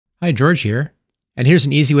Hi, George here. And here's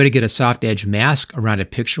an easy way to get a soft edge mask around a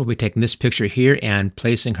picture. We'll be taking this picture here and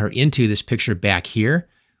placing her into this picture back here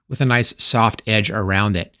with a nice soft edge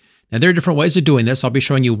around it. Now, there are different ways of doing this. I'll be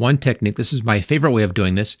showing you one technique. This is my favorite way of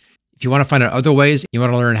doing this. If you want to find out other ways, you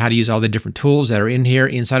want to learn how to use all the different tools that are in here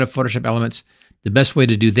inside of Photoshop Elements, the best way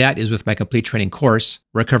to do that is with my complete training course,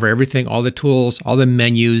 where I cover everything, all the tools, all the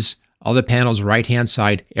menus, all the panels, right-hand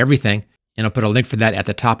side, everything. And I'll put a link for that at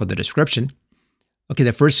the top of the description. Okay,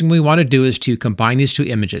 the first thing we want to do is to combine these two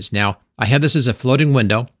images. Now, I have this as a floating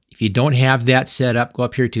window. If you don't have that set up, go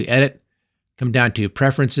up here to Edit, come down to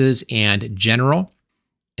Preferences and General.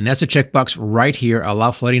 And that's a checkbox right here,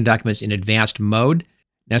 Allow Floating Documents in Advanced Mode.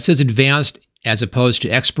 Now, it says Advanced as opposed to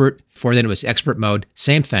Expert. Before then, it was Expert Mode.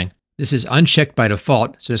 Same thing. This is unchecked by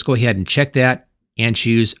default, so just go ahead and check that and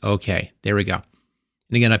choose OK. There we go.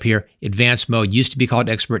 And again, up here, Advanced Mode used to be called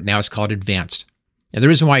Expert, now it's called Advanced. Now, the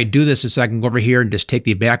reason why I do this is so I can go over here and just take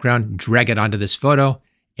the background, drag it onto this photo,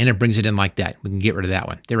 and it brings it in like that. We can get rid of that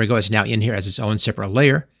one. There we go. It's now in here as its own separate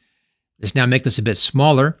layer. Let's now make this a bit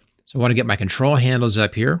smaller. So I want to get my control handles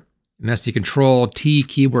up here. And that's the Control-T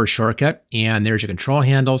keyboard shortcut. And there's your control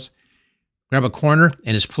handles. Grab a corner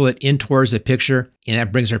and just pull it in towards the picture, and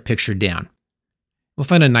that brings our picture down. We'll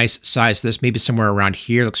find a nice size for this, maybe somewhere around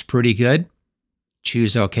here. Looks pretty good.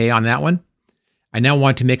 Choose OK on that one. I now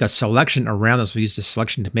want to make a selection around this. We'll use the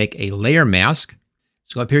selection to make a layer mask.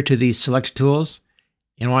 So go up here to the Select Tools,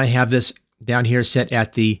 and I want to have this down here set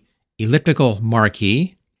at the elliptical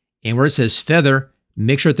marquee. And where it says Feather,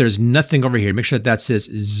 make sure that there's nothing over here. Make sure that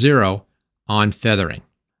says 0 on feathering.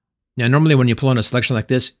 Now, normally when you pull in a selection like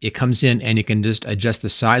this, it comes in and you can just adjust the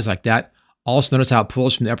size like that. Also, notice how it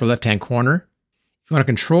pulls from the upper left-hand corner. If you want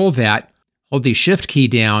to control that, hold the Shift key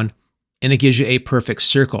down, and it gives you a perfect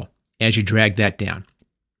circle as you drag that down.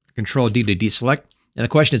 Control-D to deselect. And the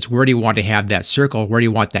question is, where do you want to have that circle? Where do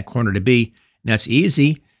you want that corner to be? And that's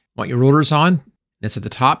easy. Want your rulers on? That's at the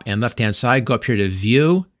top and left-hand side. Go up here to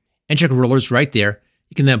View, and check rulers right there.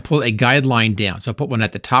 You can then pull a guideline down. So I'll put one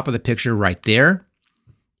at the top of the picture right there.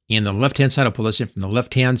 And the left-hand side, I'll pull this in from the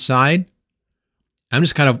left-hand side. I'm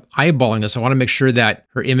just kind of eyeballing this. I want to make sure that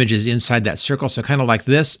her image is inside that circle. So kind of like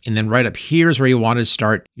this. And then right up here is where you want to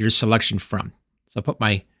start your selection from. So I'll put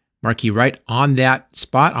my marquee right on that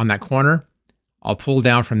spot, on that corner. I'll pull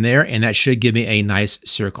down from there, and that should give me a nice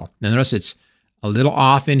circle. Now notice it's a little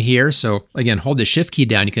off in here. So again, hold the Shift key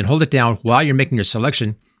down. You can hold it down while you're making your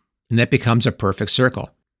selection, and that becomes a perfect circle.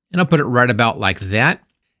 And I'll put it right about like that.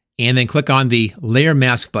 And then click on the Layer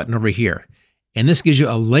Mask button over here. And this gives you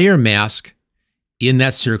a layer mask in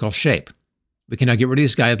that circle shape. We can now get rid of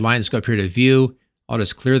these guidelines. Go up here to View. I'll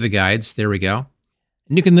just clear the guides. There we go.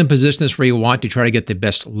 And you can then position this where you want to try to get the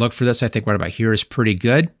best look for this. I think right about here is pretty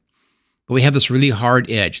good. But we have this really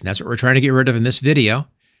hard edge, and that's what we're trying to get rid of in this video.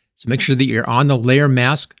 So make sure that you're on the layer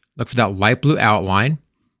mask. Look for that light blue outline.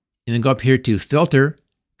 And then go up here to Filter.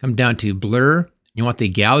 Come down to Blur. You want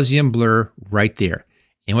the Gaussian blur right there.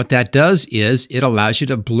 And what that does is it allows you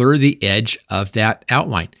to blur the edge of that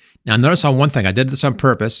outline. Now notice on one thing, I did this on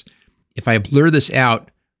purpose. If I blur this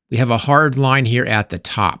out, we have a hard line here at the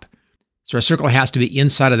top. So our circle has to be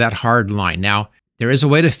inside of that hard line. Now, there is a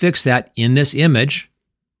way to fix that in this image.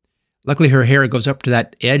 Luckily, her hair goes up to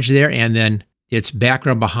that edge there, and then its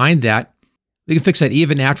background behind that. We can fix that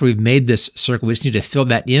even after we've made this circle. We just need to fill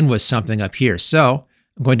that in with something up here. So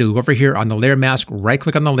I'm going to go over here on the layer mask,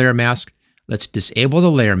 right-click on the layer mask. Let's disable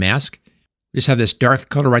the layer mask. We just have this dark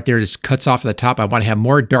color right there. It just cuts off at the top. I want to have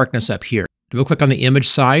more darkness up here. Double-click on the image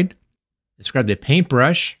side. Let's grab the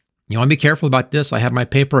paintbrush. You want to be careful about this. I have my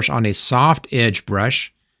paintbrush on a soft edge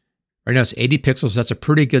brush. Right now it's 80 pixels. That's a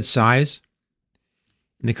pretty good size.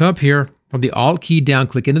 And then come up here, hold the Alt key down,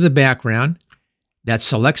 click into the background. That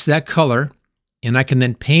selects that color. And I can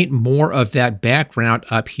then paint more of that background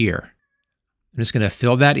up here. I'm just going to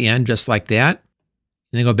fill that in just like that.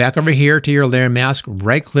 And then go back over here to your layer mask,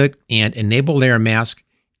 right-click and enable layer mask.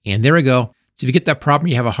 And there we go. So if you get that problem,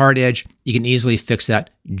 you have a hard edge, you can easily fix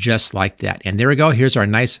that just like that. And there we go. Here's our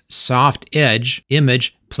nice soft edge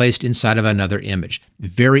image placed inside of another image.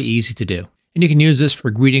 Very easy to do. And you can use this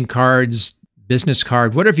for greeting cards, business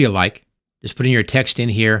card, whatever you like. Just putting your text in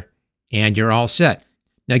here and you're all set.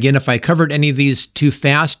 Now again, if I covered any of these too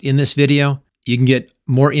fast in this video, you can get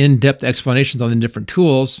more in-depth explanations on the different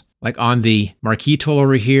tools, like on the marquee tool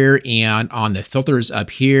over here and on the filters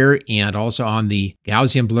up here and also on the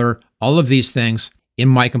Gaussian blur. All of these things in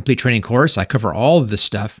my complete training course. I cover all of this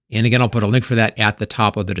stuff. And again, I'll put a link for that at the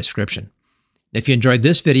top of the description. If you enjoyed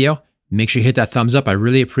this video, make sure you hit that thumbs up. I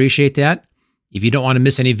really appreciate that. If you don't want to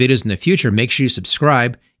miss any videos in the future, make sure you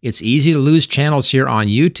subscribe. It's easy to lose channels here on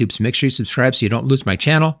YouTube, so make sure you subscribe so you don't lose my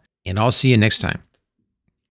channel. and I'll see you next time.